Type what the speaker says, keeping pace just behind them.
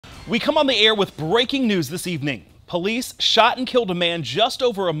We come on the air with breaking news this evening. Police shot and killed a man just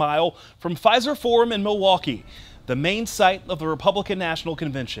over a mile from Fiserv Forum in Milwaukee, the main site of the Republican National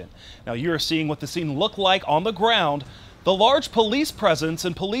Convention. Now you're seeing what the scene looked like on the ground, the large police presence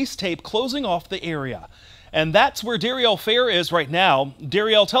and police tape closing off the area. And that's where Darielle Fair is right now.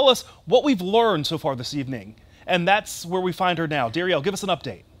 Darielle, tell us what we've learned so far this evening. And that's where we find her now. Darielle, give us an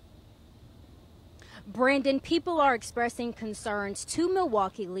update. Brandon, people are expressing concerns to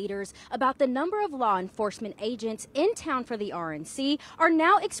Milwaukee leaders about the number of law enforcement agents in town for the RNC are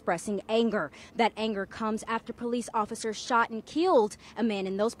now expressing anger. That anger comes after police officers shot and killed a man,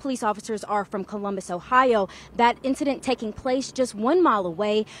 and those police officers are from Columbus, Ohio. That incident taking place just 1 mile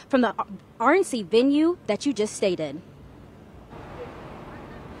away from the RNC venue that you just stated.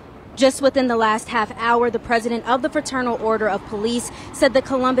 Just within the last half hour, the president of the Fraternal Order of Police said the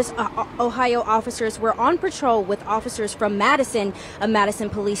Columbus, Ohio officers were on patrol with officers from Madison. A Madison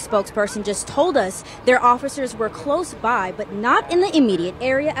Police spokesperson just told us their officers were close by, but not in the immediate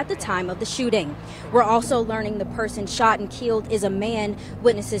area at the time of the shooting. We're also learning the person shot and killed is a man.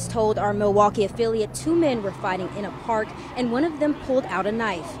 Witnesses told our Milwaukee affiliate 2 men were fighting in a park and one of them pulled out a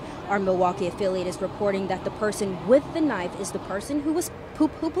knife. Our Milwaukee affiliate is reporting that the person with the knife is the person who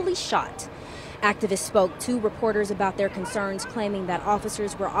police shot. Activists spoke to reporters about their concerns, claiming that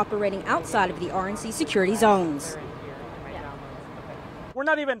officers were operating outside of the RNC security zones. We're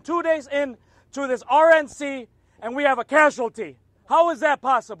not even 2 days into this RNC and we have a casualty. How is that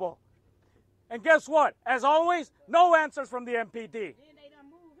possible? And guess what? As always, no answers from the MPD.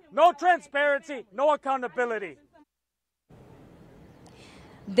 No transparency, no accountability.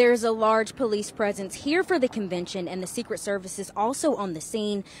 There's a large police presence here for the convention, and the Secret Service is also on the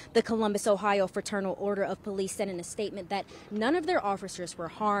scene. The Columbus, Ohio Fraternal Order of Police said in a statement that none of their officers were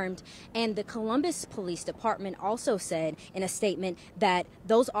harmed, and the Columbus Police Department also said in a statement that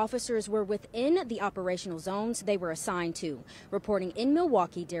those officers were within the operational zones they were assigned to. Reporting in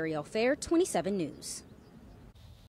Milwaukee, Darielle Fair, 27 News.